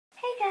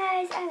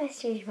guys, I'm a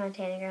strange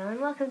Montana girl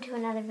and welcome to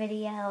another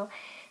video.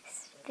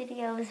 This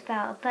video is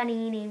about a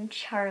bunny named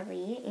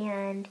Charlie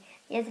and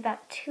he has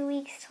about 2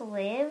 weeks to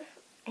live.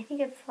 I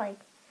think it's like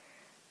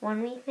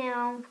 1 week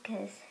now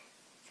because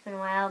it's been a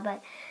while,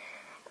 but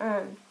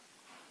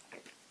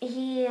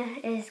he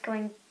is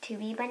going to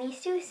be bunny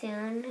stew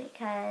soon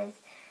because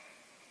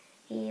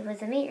he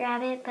was a meat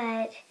rabbit,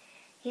 but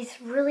he's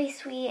really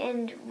sweet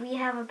and we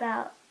have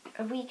about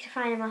a week to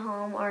find him a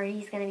home or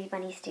he's going to be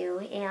bunny stew.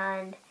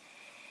 And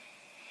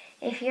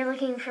if you're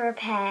looking for a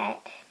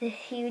pet,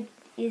 he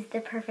is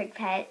the perfect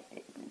pet.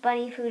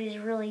 Bunny food is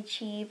really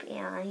cheap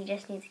and he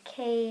just needs a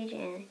cage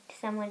and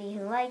somebody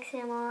who likes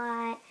him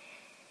a lot.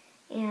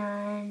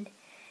 And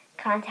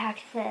contact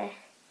the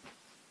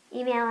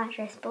email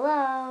address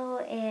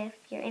below if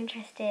you're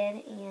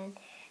interested, and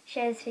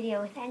share this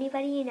video with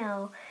anybody you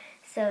know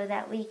so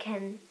that we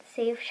can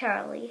save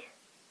Charlie.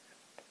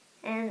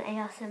 And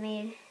I also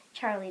made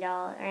Charlie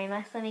doll, or I'm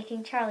also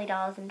making Charlie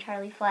dolls and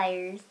Charlie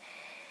flyers.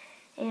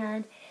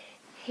 And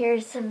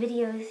here's some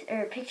videos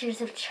or pictures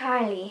of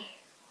Charlie.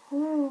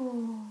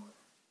 Ooh.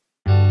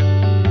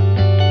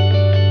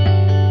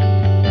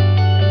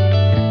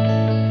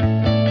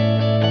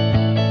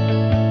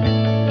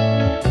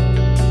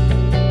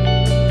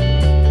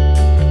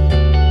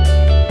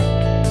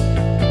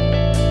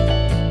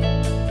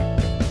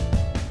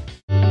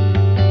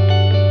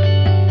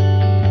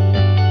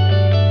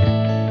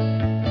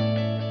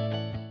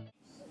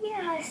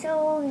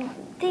 So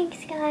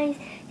thanks guys,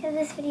 give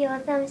this video a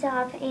thumbs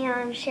up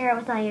and share it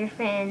with all your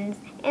friends,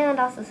 and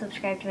also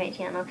subscribe to my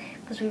channel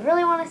because we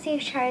really want to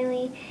save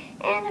Charlie,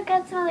 and I've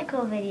got some other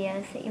cool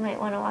videos that you might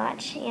want to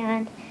watch.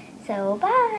 And so bye!